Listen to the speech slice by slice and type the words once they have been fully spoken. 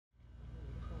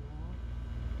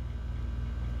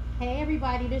Hey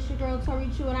everybody, this your girl Tory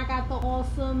Cheww, and I got the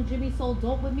awesome Jimmy So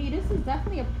Dope with me. This is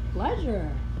definitely a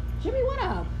pleasure. Jimmy, what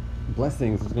up?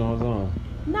 Blessings, what's going on?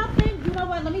 Nothing. You know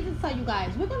what? Let me just tell you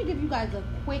guys. We're going to give you guys a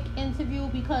quick interview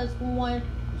because on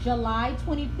July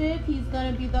 25th, he's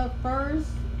going to be the first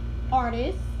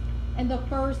artist and the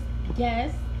first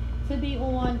guest to be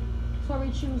on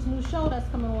Tory Chew's new show that's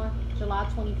coming on July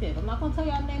 25th. I'm not going to tell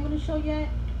y'all the name of the show yet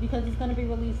because it's going to be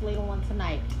released later on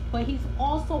tonight. But he's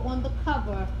also on the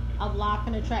cover of Live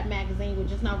from the Trap magazine. We're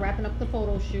just now wrapping up the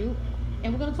photo shoot.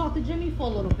 And we're going to talk to Jimmy for a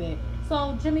little bit.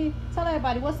 So, Jimmy, tell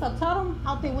everybody what's up. Tell them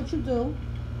out there what you do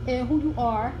and who you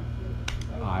are.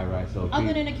 All right, so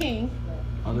Other than the king.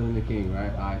 Other than the king,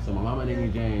 right? All right, so my mama named me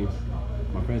James.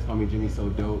 My friends call me Jimmy So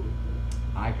Dope.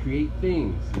 I create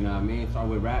things, you know what I mean? Start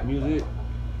with rap music.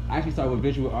 I actually started with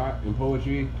visual art and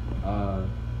poetry. Now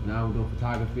I'm doing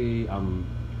photography. I'm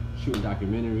shooting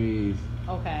documentaries.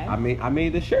 Okay. I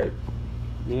made this shirt,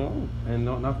 you know, and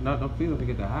please don't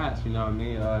forget the hats, you know what I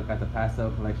mean? Got the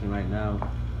pastel collection right now.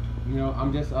 You know,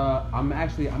 I'm just I'm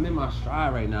in my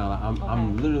stride right now. Like,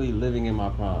 I'm literally living in my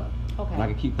prime. Okay. And I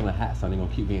can keep putting hats on, they're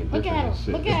gonna keep being different. Look at him.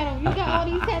 Shit. Look at him. You got all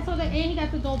these hats on there, and you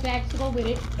got the dope bags to go with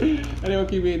it. And they're gonna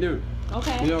keep being different.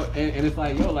 Okay. You know, and it's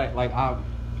like, yo,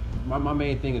 my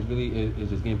main thing is really is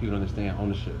just getting people to understand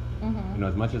ownership. Mm-hmm. You know,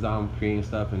 as much as I'm creating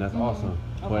stuff, and that's awesome.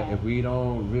 Okay. But if we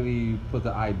don't really put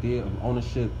the idea of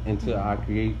ownership into our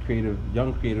young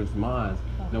creatives' minds,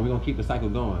 you know, we're gonna keep the cycle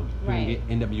going. We're gonna get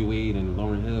NWA and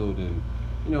Lauryn Hill and,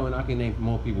 you know, and I can name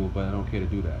more people, but I don't care to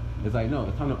do that. It's like, no,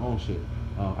 it's time to own shit.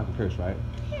 I can curse, right?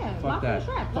 Yeah. Fuck that.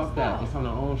 Fuck that. Go. It's time to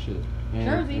own shit. And,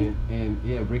 Jersey. And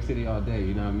yeah, Brick City all day.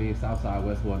 You know what I mean? Southside,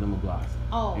 Westwood, number blocks. Be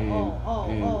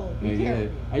yeah.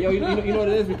 careful. Hey, yo, you know what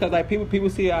it is? Because like people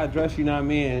see how I dress, you know what I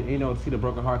mean? And, you know, see the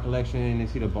Broken Heart collection, they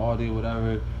see the Baldy or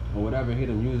whatever, hear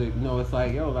the music. You know, it's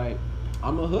like, yo, like,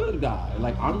 I'm a hood guy.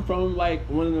 Like, I'm from like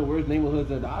one of the worst neighborhoods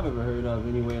that I've ever heard of.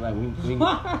 Anyway, like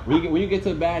when you get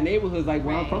to bad neighborhoods, like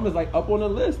where I'm from is like up on the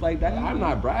list. Like that, I'm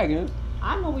not bragging.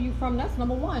 I know where you from. That's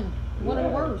number one. One of the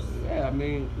worst. Yeah, I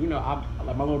mean, you know,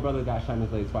 like my little brother got shot in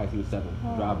his leg twice. He was 7.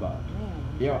 Drive by.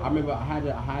 Yo, I remember I had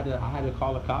to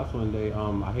call the cops one day.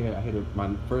 I hear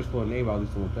my first floor neighbor. I was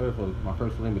on the 3rd floor. My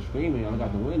first floor neighbor screaming. I look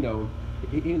out the window.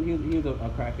 He was a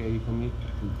crackhead for me.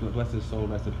 Bless his soul,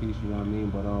 rest in peace. You know what I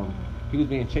mean? But he was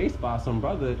being chased by some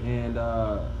brother, and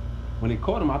when they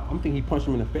caught him, I'm thinking he punched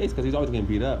him in the face because he's always getting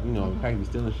beat up. You know, crackhead be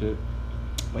stealing shit.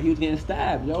 But he was getting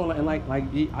stabbed, yo, and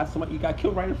he got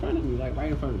killed right in front of me, like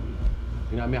right in front of me.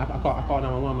 You know what I mean? I called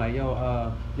 911. I'm like,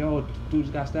 yo, dude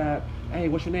just got stabbed. Hey,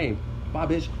 what's your name? Bye,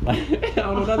 bitch. Like, I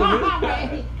don't know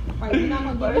nothing. Right, you're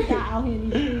not gonna get a guy out here in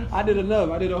these streets. I did enough.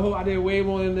 I did way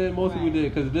more than most people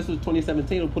did because this was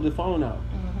 2017. We put the phone out.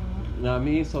 You know what I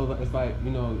mean? So it's like,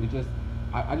 you know,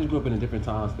 I just grew up in a different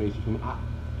time space. You feel me?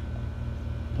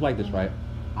 Put like this, right?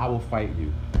 I will fight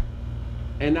you.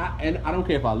 And I don't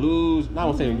care if I lose. Not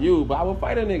I'm saying you, but I will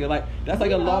fight a nigga. Like that's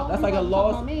like a loss. That's like a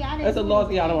loss. That's a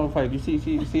loss. Yeah, I don't want to fight. You see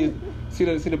the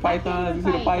pythons.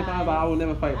 You see the pythons. I will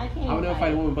never fight. I will never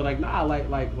fight a woman. But like nah,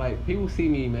 like people see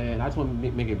me, man. I just want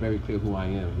to make it very clear who I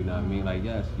am. You know what I mean? Like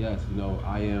yes. You know,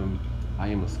 I am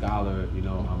a scholar. You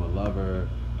know, I'm a lover.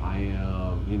 I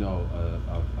am, you know,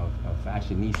 a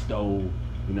fashionista.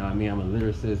 You know what I mean? I'm a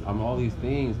lyricist. I'm all these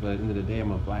things, but at the end of the day, I'm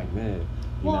a black man.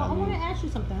 Well, I want to ask you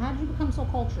something. How did you become so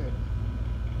cultured?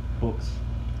 Books.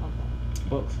 Okay.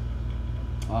 Books.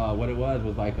 What it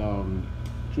was like,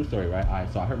 true story,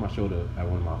 right? So I hurt my shoulder at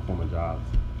one of my former jobs,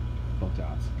 both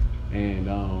jobs, and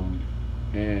I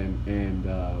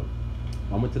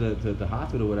went to the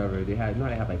hospital, or whatever. They had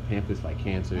like pamphlets like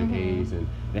cancer, AIDS, and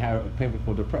they had a pamphlet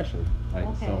for depression. Like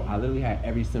so, I literally had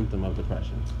every symptom of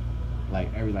depression. Like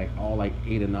all 8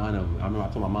 or 9 of them. I remember I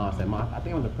told my mom, I said, "Mom, I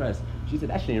think I'm depressed." She said,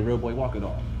 "That shit ain't real, boy. Walk it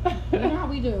off." You know how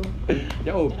we do.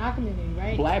 Yo, in our community,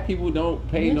 right? Black people don't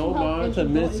pay no mind to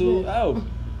mental health.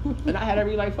 And I had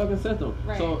every fucking symptom.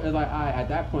 Right. So it's like at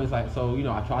that point it's like, so you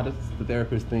know, I tried the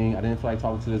therapist thing. I didn't feel like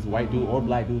talking to this white dude or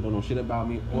black dude, don't know shit about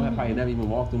me, or have probably never even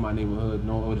walked through my neighborhood,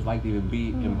 or what it's like to even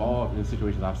be involved in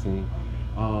situations I've seen.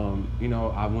 You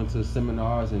know, I went to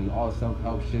seminars and all the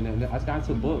self-help shit, and I just got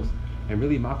into books. And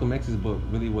really, Malcolm X's book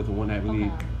really was the one that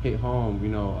really hit home, you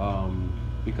know,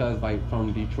 because like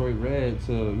from Detroit Red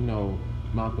to, you know,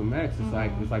 Malcolm X, it's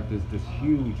like this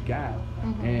huge gap,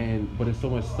 but there's so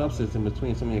much substance in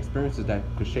between, so many experiences that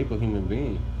could shape a human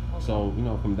being. So you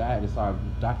know, from that, it's our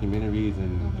documentaries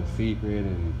and The Secret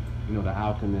and, you know, The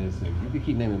Alchemist, and you can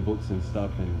keep naming books and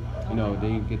stuff, and you know,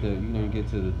 then you get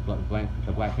to the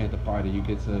Black Panther Party, you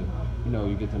get to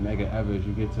Medgar Evers,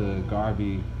 you get to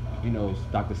Garvey.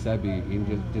 Dr. Sebi,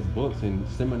 and just books and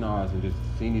seminars and just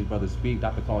seeing these brothers speak.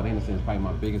 Dr. Carl Anderson is probably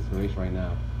my biggest inspiration right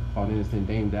now. Carl Anderson,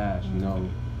 Dame Dash,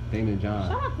 Damon John.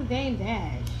 Shout out to Dame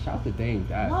Dash. Shout out to Dame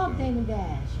Dash. Love Damon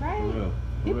Dash, right? For real.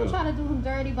 People try to do him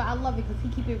dirty, but I love it because he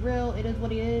keep it real. It is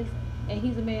what it is, and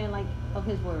he's a man like of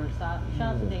his word. So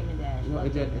shout out to Damon Dash.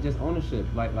 It's just ownership.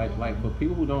 Like for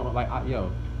people who don't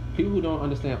people who don't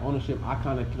understand ownership, I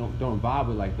kind of don't vibe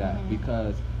with like that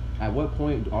because at what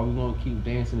point are we gonna keep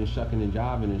dancing and shucking and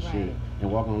jiving and shit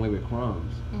and walking away with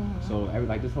crumbs? So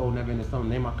this whole never ending summer.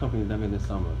 Name my company never ending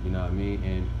summer. You know what I mean?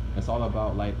 And it's all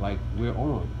about like we're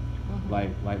on.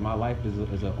 Like my life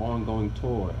is an ongoing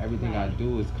tour. Everything I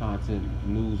do is content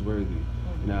newsworthy.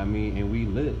 You know what I mean? And we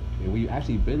lit. And we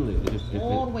actually been lit. It's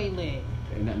all the way lit.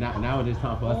 And now it's just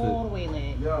time for us all the way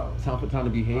lit. Time to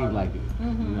behave like it. You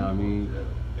know what I mean?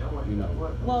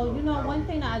 Well, one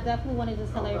thing that I definitely want to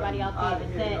just tell everybody out there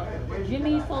is that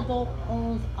Jimmy So Dope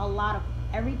owns a lot of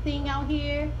everything out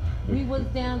here. We was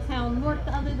downtown North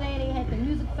the other day. They had the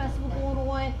music festival going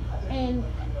on, and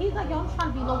he's like, yo, I'm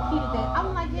trying to be low key today.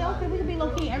 I'm like, yeah, okay, we can be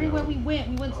low key. Everywhere we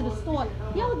went to the store.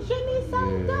 Yo, Jimmy's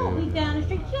so dope. We down the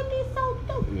street. Jimmy's so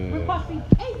dope. We're across the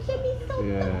street. Hey, Jimmy's so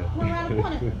dope. We're around the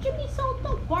corner. Jimmy's so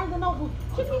dope. Barnes and Noble.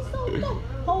 Jimmy's so dope.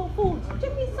 Whole Foods.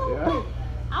 Jimmy's so dope.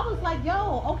 I was like,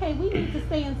 yo, okay, we need to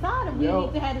stay inside and we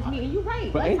need to have this meeting. You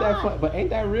right. But ain't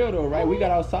that real though, right? We got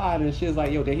outside and shit's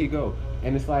like, yo, there he go.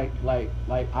 And it's like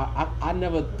I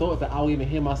never thought that I would even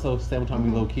hear myself say I'm trying to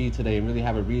be low key today and really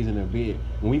have a reason to be it.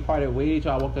 When we parted ways,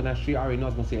 I walked on that street, I already know I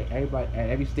was gonna see everybody at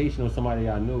every station was somebody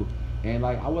I knew. And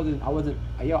like I was in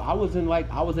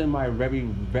my very,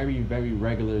 very, very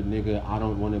regular nigga, I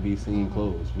don't wanna be seen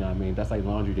clothes. You know what I mean? That's like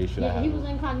laundry day shit. Yeah, he was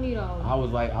incognito. I was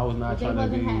not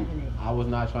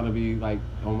trying to be like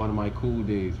on one of my cool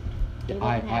days.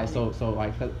 So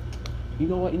like you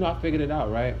know what? I figured it out,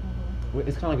 right?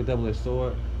 It's kind of like a double-edged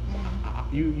sword.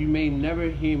 You may never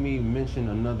hear me mention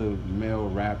another male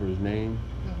rapper's name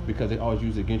because they always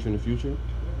use it against you in the future.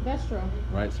 That's true.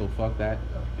 Right? So fuck that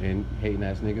and hating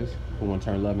ass niggas who want to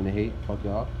turn love into hate. Fuck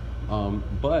y'all.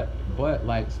 But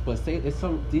say it's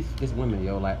women,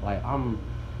 yo. Like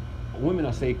women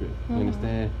are sacred. You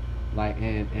understand? Like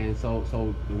and so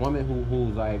the woman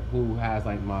who has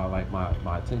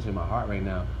my attention, my heart right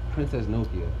now, Princess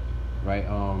Nokia. Right,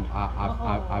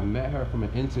 I met her from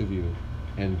an interview,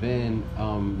 and then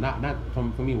not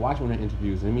from me watching her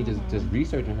interviews and me just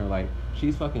researching her. Like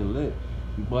she's fucking lit,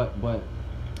 but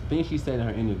things she said in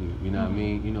her interview, you know what I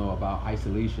mean, about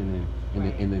isolation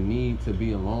and the need to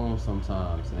be alone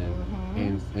sometimes,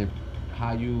 and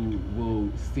how you will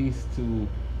cease to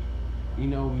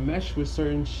mesh with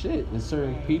certain shit and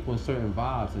certain people and certain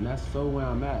vibes, and that's so where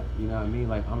I'm at. You know what I mean?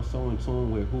 Like I'm so in tune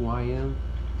with who I am.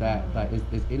 That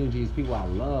it's energy, it's people I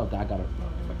love that I gotta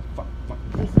fuck up.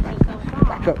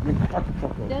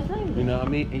 You know what I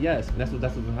mean? And yes, that's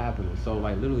what's happening. So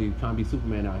like literally trying to be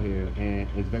Superman out here, and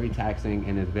it's very taxing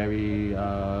and it's very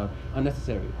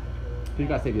unnecessary. So you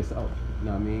gotta save yourself. You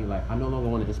know what I mean? Like I no longer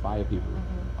want to inspire people.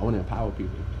 I want to empower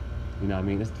people. You know what I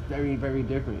mean? It's very, very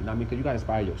different. You know what I mean? Because you gotta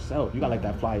inspire yourself. You got like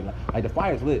that flyer. Like the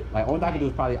fire's lit. Like all I can do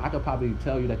is I could probably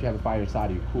tell you that you have a fire inside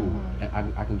of you. Cool.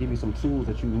 And I can give you some tools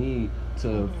that you need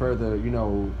to further,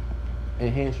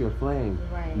 enhance your flame.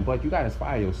 Right. But you gotta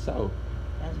inspire yourself.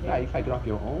 You gotta get off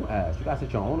your own ass. You gotta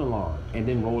set your own alarm and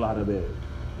then roll out of bed.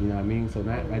 You know what I mean? So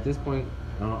now, at this point,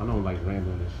 I don't like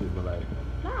rambling and shit, but like.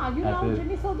 Nah,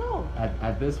 Jimmy's so dope.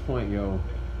 At this point, yo,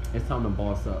 it's time to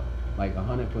boss up. Like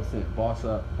 100% boss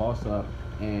up,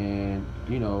 and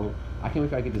I can't wait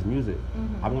till I get this music.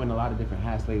 I'm wearing a lot of different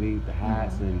hats lately, the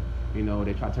hats, and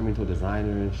they try to turn me into a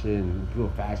designer and shit, and do a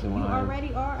fashion line. You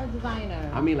already are a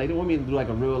designer. I mean, like they want me to do like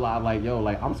a real live, like yo,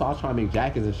 like I was trying to make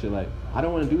jackets and shit. Like I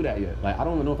don't want to do that yet. Like I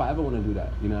don't even know if I ever want to do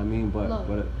that. You know what I mean? But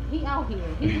look, he out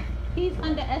here. He's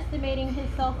underestimating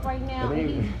himself right now.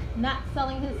 He's not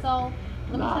selling himself.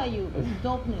 Let me tell you, it's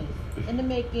dopeness in the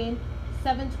making.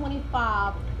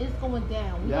 725 is going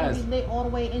down. We're gonna be lit all the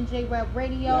way. NJ Rap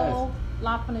Radio,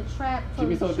 live from the trap.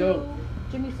 Jimmy So Dope.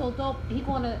 Jimmy So Dope. He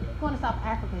going to South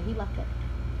Africa. He left it.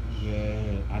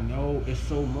 Yeah, I know. It's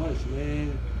so much,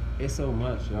 man. It's so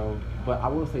much, yo. But I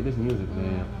will say this music,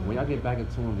 man. When y'all get back in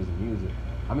tune with this music,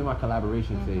 I'm in my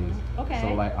collaboration phase. Okay.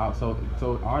 So like,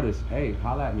 so artists, hey,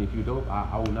 holla at me if you dope.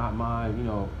 I will not mind.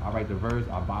 I write the verse.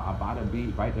 I buy the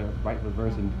beat, write the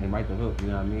verse, and write the hook. You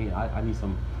know what I mean? I need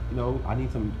some. I need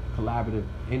some collaborative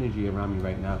energy around me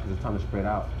right now because it's time to spread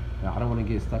out. I don't want to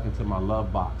get stuck into my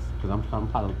love box because I'm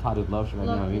tired of this love shit right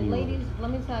now. Anyway. Ladies,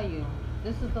 let me tell you,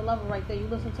 this is the level right there. You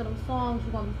listen to them songs,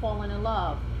 you're gonna be falling in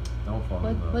love. Don't fall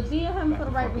in love. But dear him for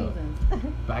the right reasons.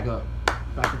 Back up.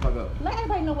 Back the fuck up. Let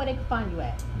everybody know where they can find you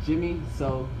at.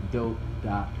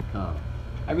 JimmySoDope.com.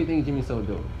 Everything Jimmy So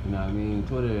Dope. You know what I mean?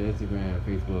 Twitter, Instagram,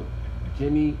 Facebook.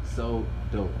 Jimmy So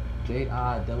Dope.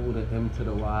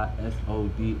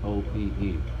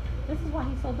 JIMMYSODOPE. This is why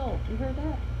he's so dope. You heard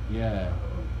that? Yeah.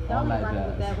 Y'all like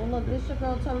that. Well, look, this your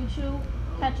girl Tory Cheww.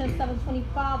 Catch us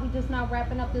 725. We just now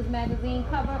wrapping up this magazine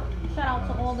cover. Shout out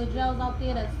to all the gels out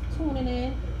there that's tuning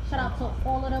in. Shout out to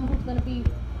all of them who's gonna be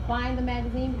buying the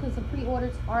magazine because the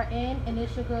pre-orders are in. And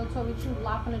it's your girl Tory Cheww,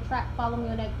 Lock on the Track. Follow me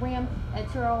on that gram at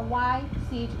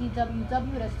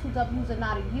TROYCHEWW. That's 2 W's and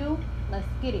not a U. Let's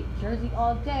get it. Jersey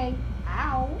all day.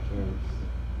 Ow. Cheers.